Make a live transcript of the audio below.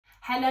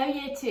Hello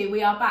Year 2,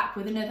 we are back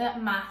with another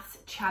maths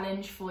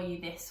challenge for you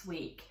this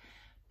week.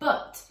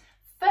 But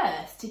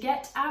first, to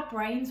get our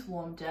brains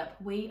warmed up,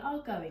 we are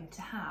going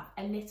to have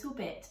a little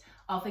bit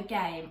of a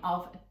game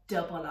of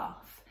double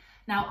off.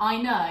 Now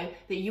I know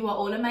that you are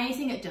all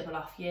amazing at double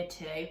off Year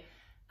 2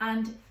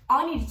 and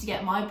I needed to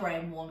get my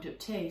brain warmed up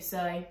too,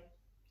 so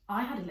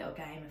I had a little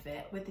game of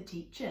it with the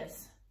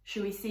teachers.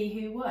 Shall we see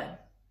who won?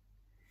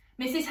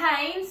 Mrs.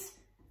 Haynes,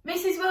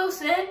 Mrs.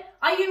 Wilson,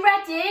 are you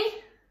ready?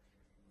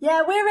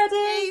 Yeah, we're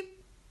ready.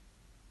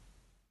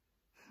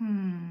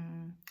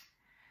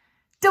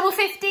 Double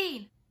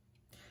 15.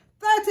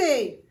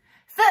 30.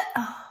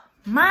 Oh,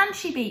 man,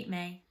 she beat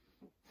me.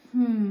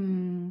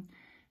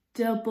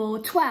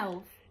 Double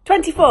 12.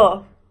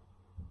 24.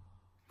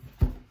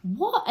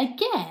 What,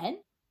 again?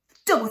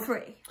 Double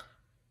 3.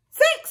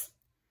 6.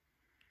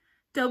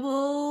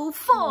 Double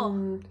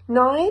 4.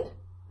 9.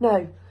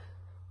 No.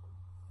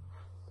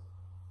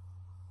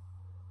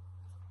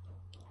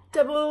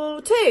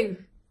 Double 2.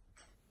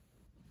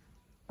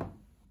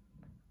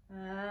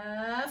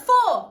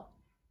 4.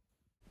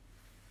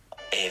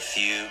 A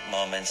few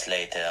moments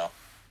later.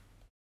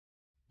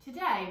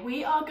 Today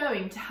we are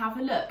going to have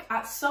a look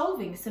at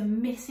solving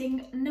some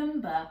missing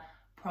number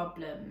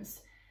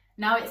problems.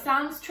 Now it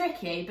sounds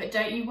tricky, but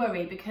don't you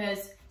worry,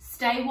 because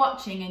stay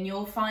watching and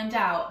you'll find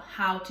out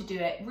how to do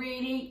it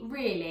really,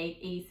 really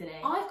easily.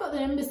 I've got the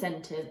number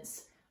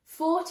sentence.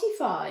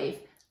 45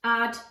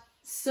 add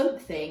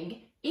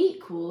something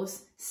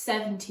equals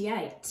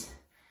 78.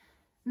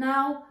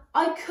 Now,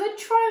 I could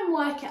try and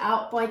work it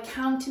out by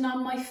counting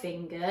on my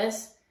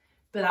fingers,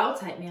 but that'll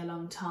take me a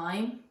long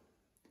time.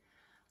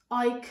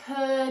 I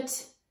could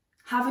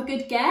have a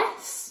good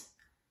guess.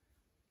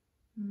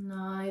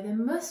 No, there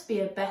must be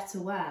a better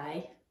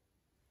way.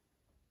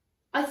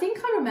 I think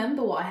I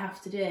remember what I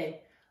have to do.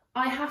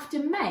 I have to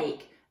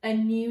make a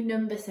new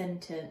number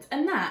sentence,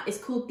 and that is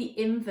called the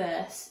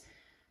inverse.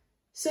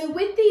 So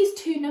with these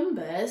two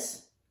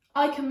numbers,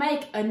 I can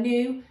make a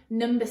new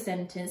number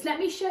sentence. Let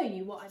me show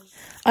you what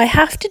I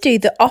have to do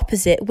the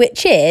opposite,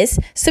 which is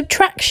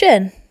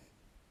subtraction.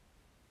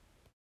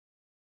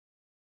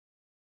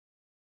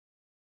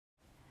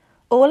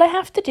 All I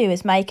have to do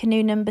is make a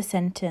new number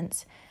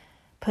sentence.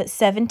 Put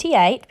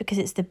 78, because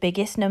it's the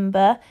biggest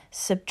number,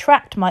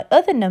 subtract my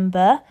other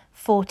number,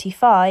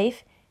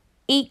 45,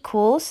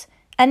 equals,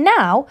 and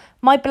now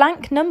my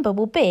blank number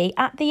will be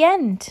at the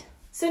end.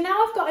 So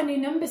now I've got a new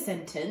number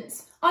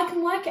sentence, I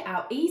can work it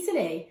out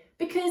easily,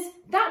 because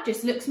that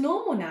just looks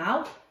normal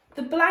now.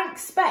 The blank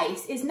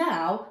space is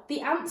now the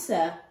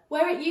answer,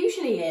 where it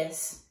usually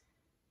is.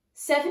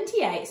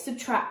 78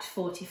 subtract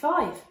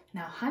 45.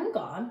 Now hang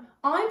on,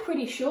 I'm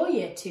pretty sure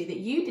Year 2 that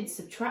you did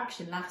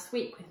subtraction last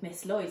week with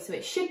Miss Lloyd, so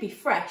it should be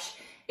fresh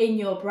in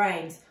your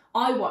brains.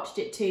 I watched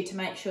it too to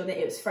make sure that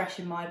it was fresh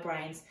in my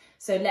brains.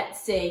 So let's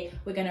see,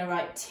 we're going to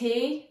write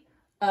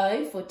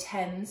T-O for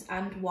tens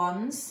and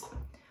ones.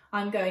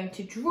 I'm going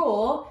to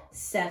draw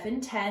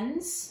 7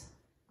 tens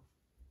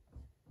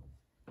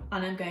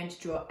and I'm going to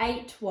draw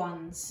 8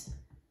 ones.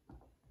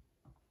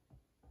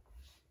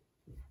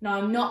 Now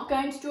I'm not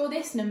going to draw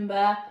this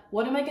number.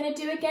 What am I going to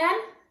do again?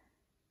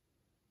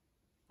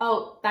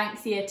 Oh,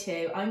 thanks Year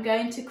 2. I'm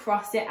going to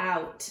cross it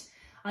out.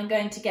 I'm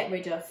going to get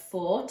rid of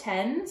 4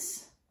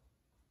 tens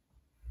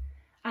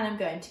and I'm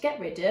going to get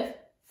rid of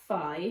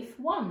 5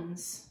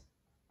 ones.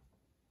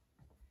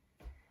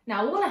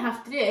 Now all I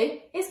have to do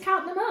is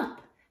count them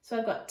up. So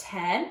I've got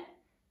 10,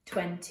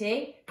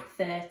 20,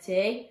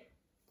 30,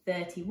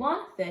 31,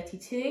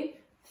 32,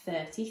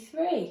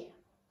 33.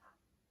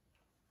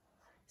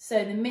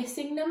 So the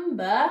missing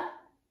number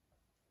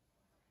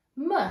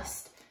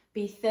must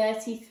be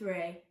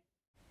 33.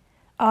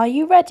 Are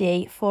you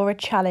ready for a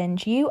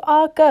challenge? You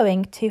are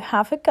going to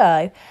have a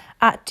go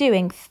at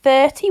doing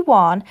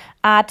 31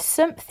 add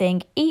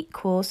something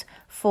equals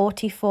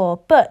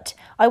 44. But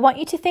I want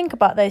you to think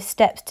about those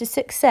steps to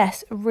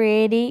success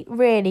really,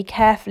 really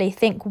carefully.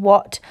 Think,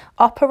 what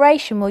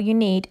operation will you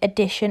need,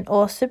 addition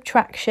or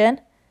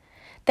subtraction?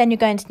 Then you're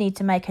going to need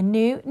to make a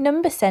new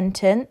number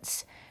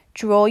sentence,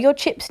 draw your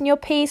chips and your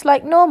peas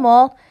like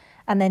normal,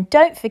 and then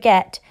don't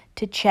forget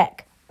to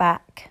check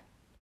back.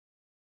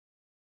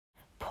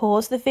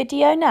 Pause the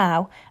video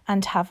now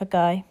and have a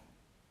go.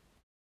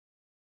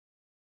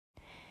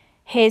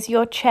 Here's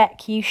your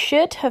check. You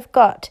should have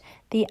got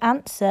the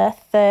answer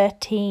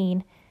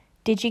 13.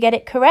 Did you get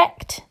it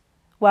correct?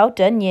 Well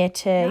done, Year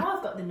 2. Now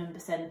I've got the number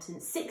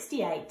sentence.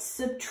 68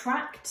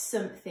 subtract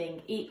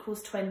something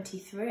equals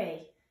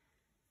 23.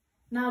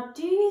 Now,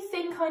 do you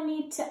think I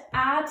need to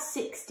add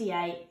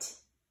 68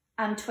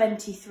 and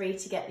 23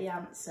 to get the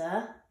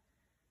answer?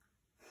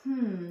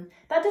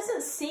 That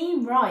doesn't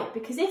seem right,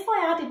 because if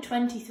I added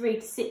 23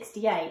 to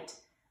 68,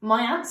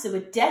 my answer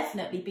would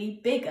definitely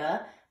be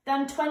bigger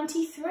than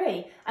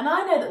 23. And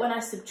I know that when I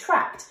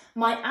subtract,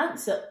 my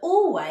answer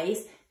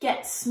always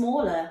gets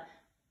smaller.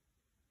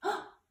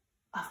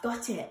 I've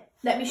got it.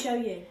 Let me show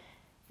you.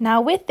 Now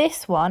with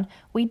this one,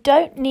 we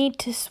don't need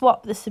to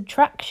swap the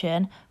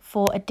subtraction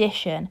for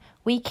addition.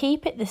 We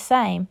keep it the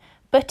same,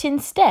 but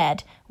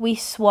instead we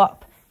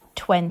swap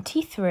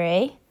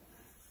 23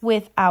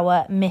 with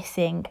our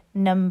missing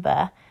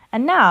number.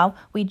 And now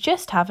we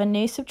just have a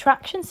new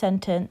subtraction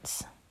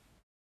sentence.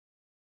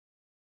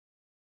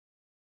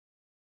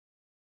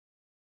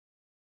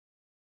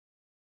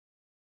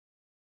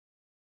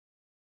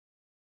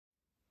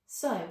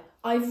 So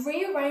I've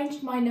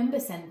rearranged my number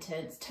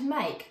sentence to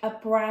make a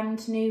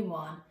brand new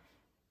one.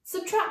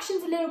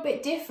 Subtraction's a little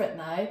bit different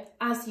though,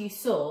 as you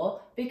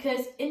saw,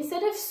 because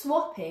instead of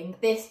swapping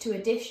this to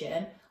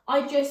addition,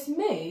 I just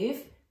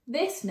move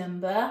this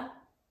number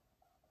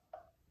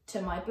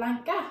to my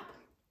blank gap.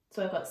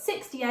 So I've got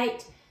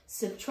 68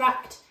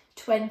 subtract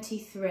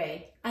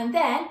 23. And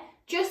then,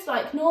 just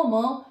like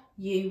normal,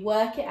 you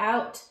work it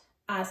out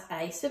as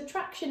a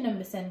subtraction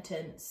number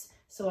sentence.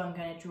 So I'm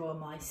going to draw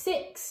my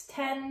 6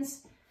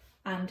 tens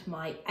and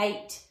my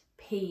 8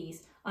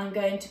 p's. I'm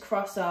going to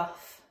cross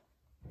off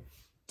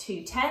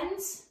 2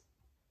 tens,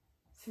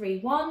 3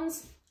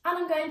 ones, and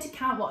I'm going to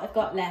count what I've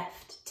got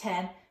left.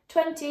 10,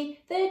 20,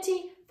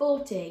 30,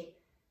 40,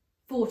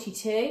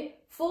 42,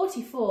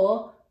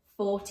 44,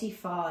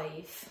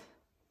 45.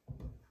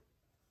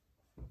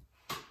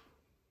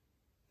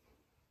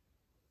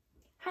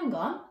 Hang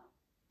on,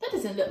 that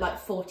doesn't look like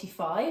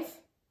 45.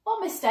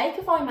 What mistake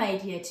have I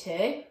made here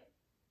too?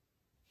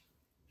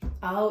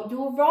 Oh,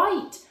 you're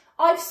right.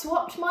 I've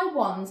swapped my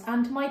ones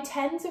and my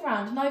tens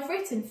around and I've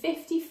written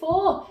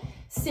 54.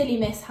 Silly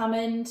Miss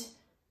Hammond.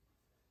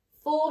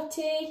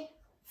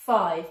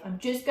 45. I'm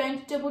just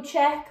going to double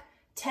check.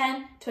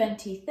 10,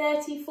 20,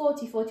 30,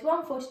 40,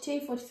 41,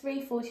 42,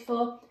 43,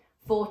 44,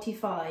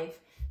 45.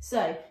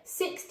 So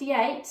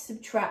 68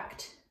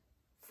 subtract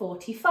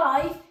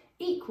 45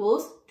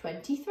 equals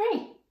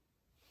 23.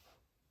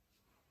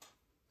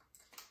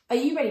 Are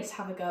you ready to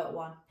have a go at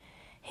one?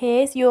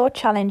 Here's your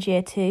challenge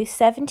year 2.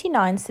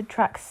 79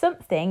 subtract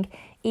something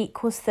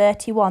equals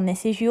 31.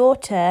 This is your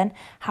turn.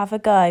 Have a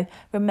go.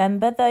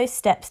 Remember those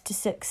steps to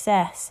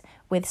success.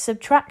 With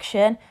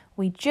subtraction,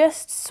 we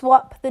just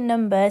swap the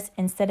numbers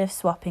instead of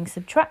swapping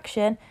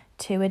subtraction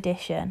to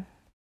addition.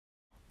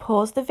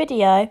 Pause the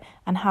video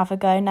and have a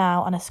go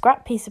now on a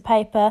scrap piece of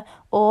paper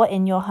or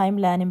in your home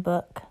learning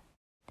book.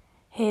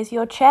 Here's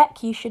your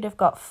check. You should have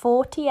got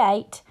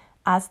 48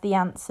 as the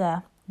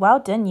answer. Well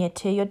done, year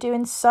 2. You're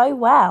doing so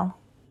well.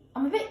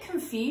 I'm a bit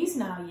confused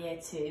now, year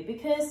 2,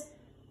 because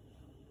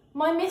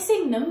my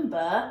missing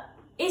number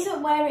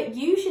isn't where it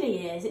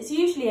usually is. It's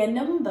usually a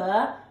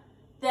number,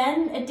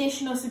 then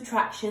addition or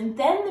subtraction,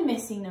 then the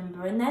missing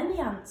number, and then the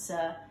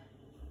answer.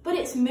 But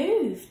it's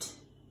moved.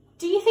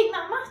 Do you think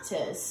that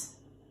matters?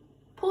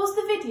 Pause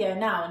the video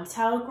now and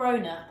tell a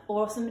grown-up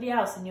or somebody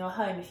else in your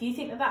home if you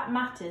think that that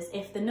matters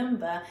if the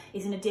number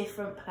is in a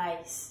different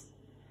place.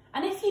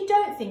 And if you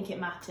don't think it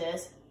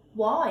matters,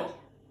 why?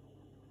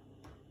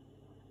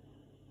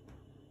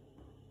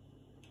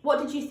 What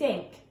did you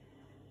think?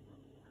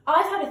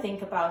 I've had a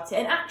think about it,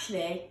 and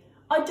actually,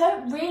 I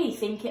don't really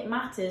think it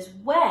matters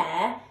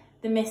where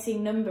the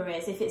missing number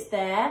is, if it's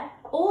there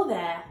or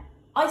there.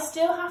 I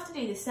still have to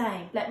do the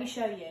same. Let me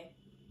show you.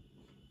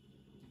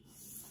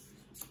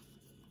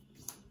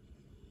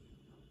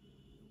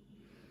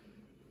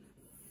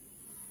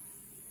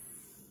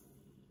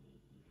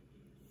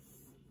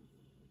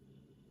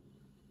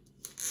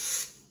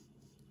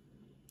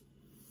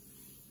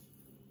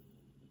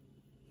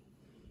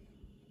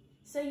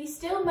 So you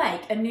still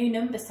make a new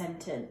number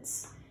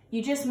sentence.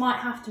 You just might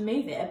have to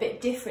move it a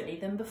bit differently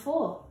than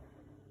before.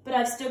 But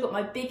I've still got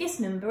my biggest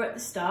number at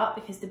the start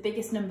because the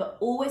biggest number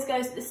always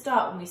goes at the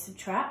start when we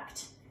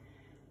subtract.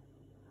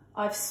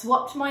 I've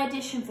swapped my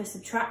addition for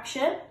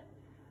subtraction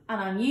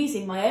and I'm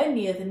using my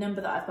only other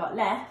number that I've got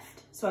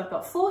left. So I've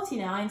got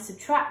 49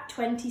 subtract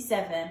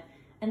 27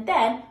 and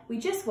then we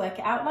just work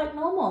it out like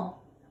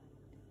normal.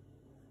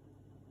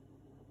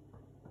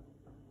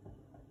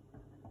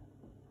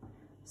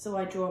 So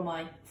I draw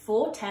my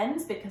 4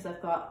 tens because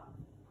I've got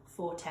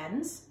 4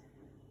 tens.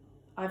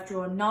 I've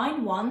drawn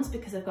 9 ones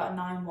because I've got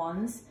 9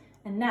 ones.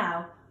 And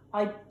now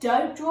I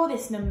don't draw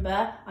this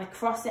number, I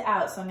cross it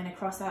out. So I'm going to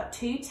cross out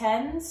 2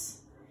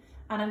 tens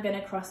and I'm going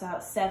to cross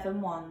out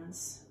 7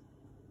 ones.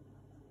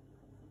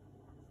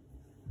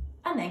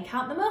 And then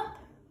count them up.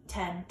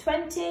 10,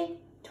 20,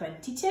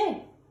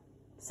 22.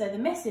 So the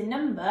missing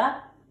number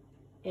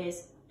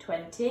is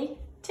 22.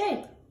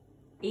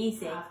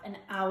 Easy. And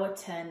our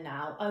turn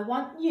now. I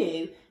want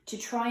you to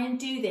try and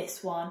do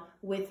this one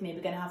with me.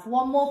 We're going to have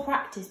one more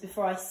practice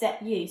before I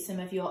set you some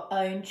of your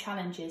own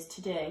challenges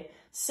to do.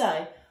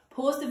 So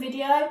pause the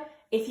video.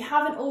 If you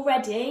haven't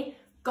already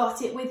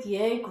got it with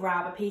you,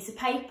 grab a piece of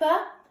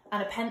paper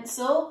and a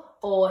pencil,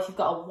 or if you've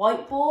got a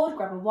whiteboard,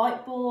 grab a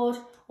whiteboard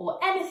or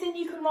anything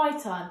you can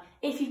write on.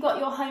 If you've got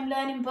your home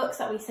learning books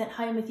that we sent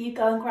home with you,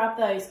 go and grab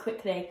those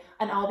quickly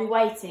and I'll be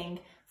waiting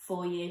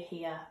for you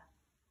here.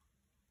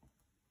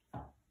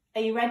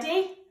 Are you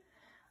ready?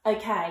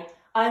 Okay,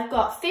 I've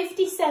got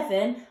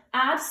 57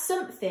 add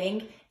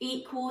something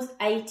equals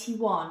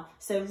 81.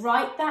 So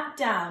write that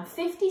down.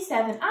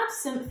 57 add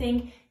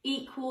something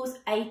equals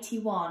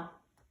 81.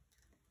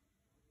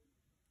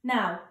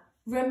 Now,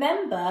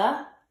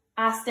 remember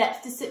our steps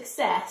to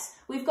success,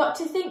 we've got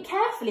to think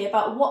carefully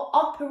about what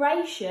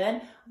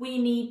operation we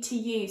need to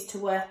use to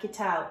work it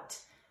out.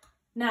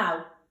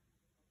 Now,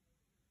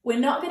 we're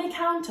not going to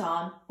count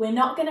on, we're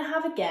not going to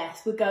have a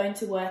guess, we're going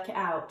to work it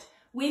out.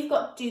 We've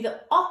got to do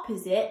the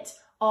opposite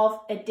of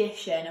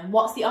addition. And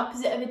what's the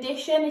opposite of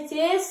addition? It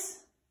is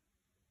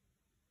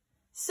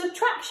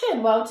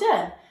subtraction. Well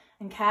done.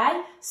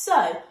 Okay,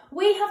 so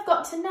we have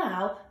got to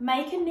now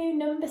make a new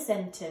number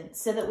sentence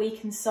so that we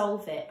can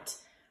solve it.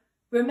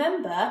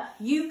 Remember,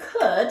 you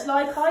could,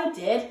 like I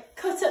did,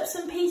 cut up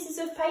some pieces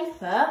of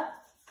paper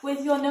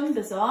with your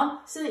numbers on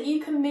so that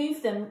you can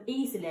move them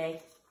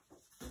easily.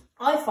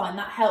 I find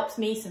that helps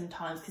me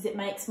sometimes because it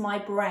makes my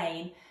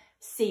brain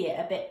see it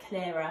a bit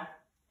clearer.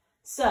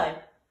 So,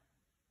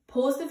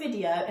 pause the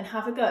video and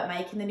have a go at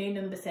making the new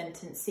number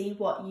sentence. See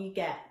what you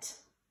get.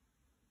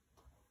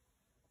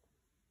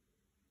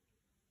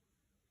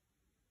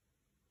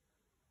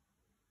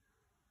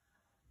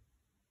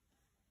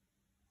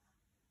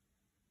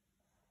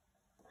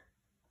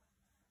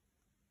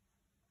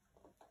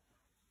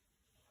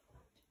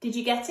 Did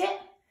you get it?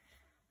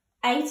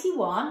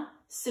 81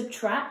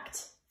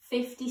 subtract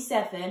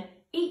 57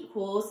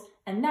 equals,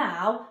 and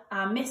now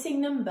our missing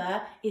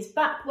number is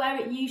back where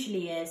it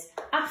usually is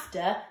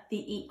after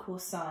the equal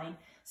sign.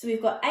 So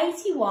we've got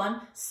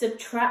 81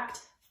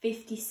 subtract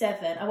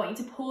 57. I want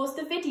you to pause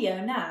the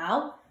video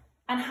now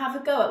and have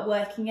a go at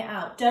working it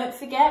out. Don't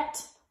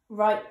forget,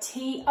 write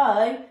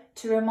TO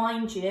to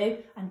remind you,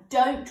 and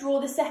don't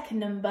draw the second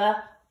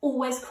number,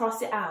 always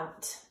cross it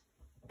out.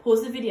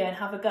 Pause the video and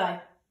have a go.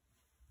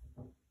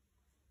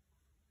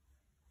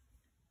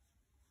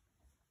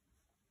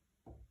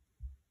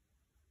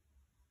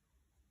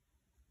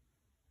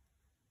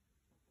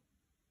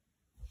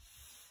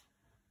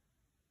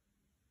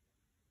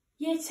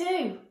 Year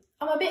 2,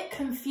 I'm a bit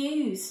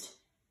confused.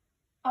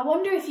 I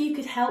wonder if you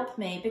could help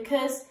me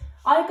because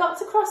I got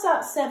to cross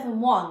out 7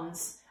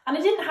 ones and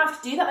I didn't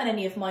have to do that on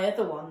any of my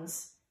other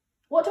ones.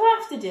 What do I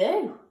have to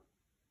do?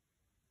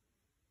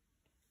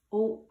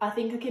 Oh, I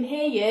think I can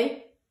hear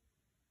you.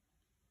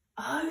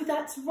 Oh,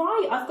 that's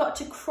right. I've got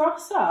to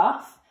cross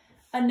off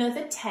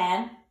another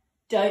 10.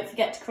 Don't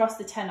forget to cross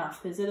the 10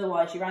 off because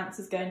otherwise your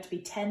answer's going to be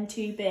 10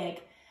 too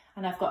big.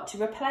 And I've got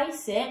to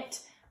replace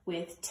it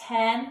with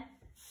 10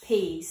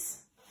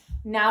 P's.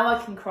 Now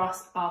I can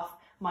cross off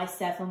my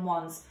 7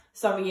 ones.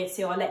 Sorry, Year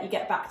 2, I'll let you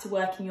get back to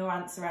working your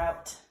answer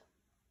out.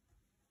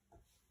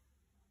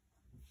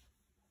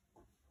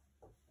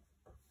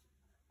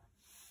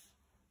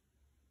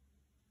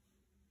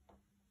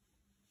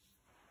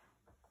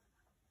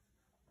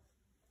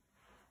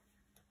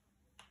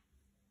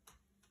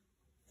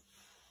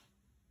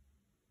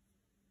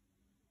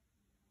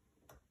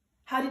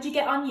 How did you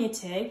get on, Year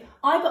 2?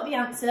 I got the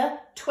answer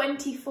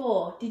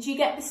 24. Did you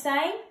get the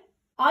same?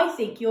 I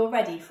think you're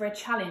ready for a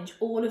challenge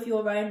all of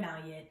your own now,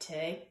 Year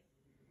 2.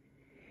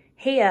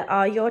 Here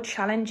are your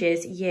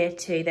challenges, Year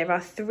 2. There are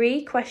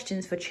 3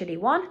 questions for Chili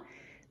 1,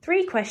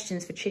 3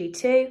 questions for Chili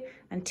 2,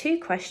 and 2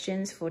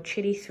 questions for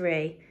Chili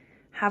 3.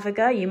 Have a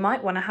go. You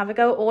might want to have a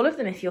go at all of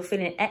them if you're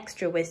feeling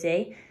extra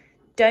whizzy.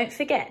 Don't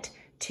forget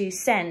to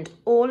send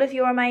all of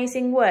your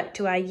amazing work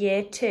to our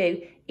Year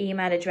 2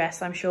 email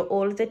address. I'm sure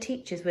all of the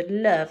teachers would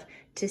love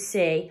to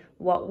see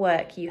what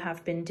work you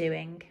have been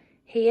doing.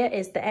 Here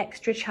is the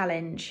extra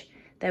challenge.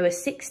 There were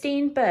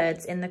 16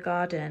 birds in the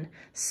garden.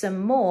 Some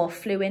more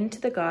flew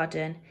into the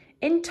garden.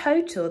 In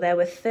total, there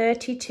were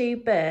 32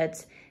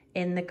 birds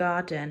in the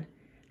garden.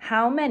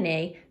 How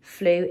many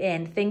flew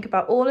in? Think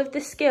about all of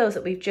the skills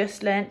that we've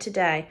just learnt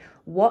today.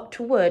 What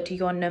would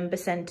your number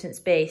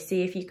sentence be?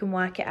 See if you can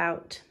work it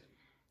out.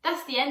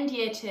 That's the end,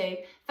 Year 2.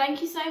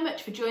 Thank you so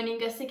much for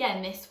joining us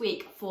again this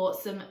week for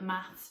some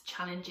maths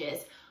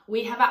challenges.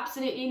 We have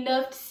absolutely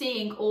loved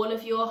seeing all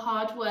of your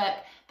hard work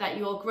that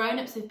your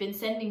grown-ups have been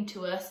sending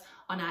to us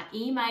on our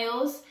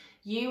emails.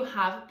 You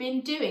have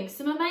been doing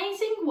some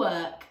amazing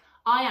work.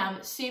 I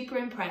am super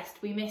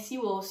impressed. We miss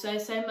you all so,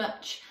 so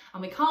much,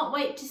 and we can't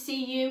wait to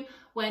see you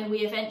when we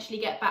eventually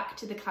get back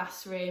to the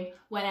classroom,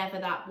 whenever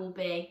that will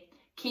be.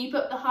 Keep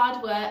up the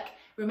hard work.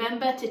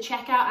 Remember to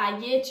check out our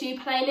Year 2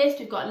 playlist.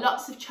 We've got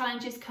lots of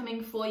challenges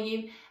coming for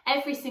you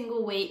every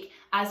single week,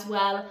 as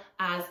well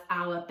as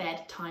our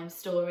bedtime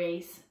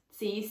stories.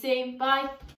 See you soon. Bye.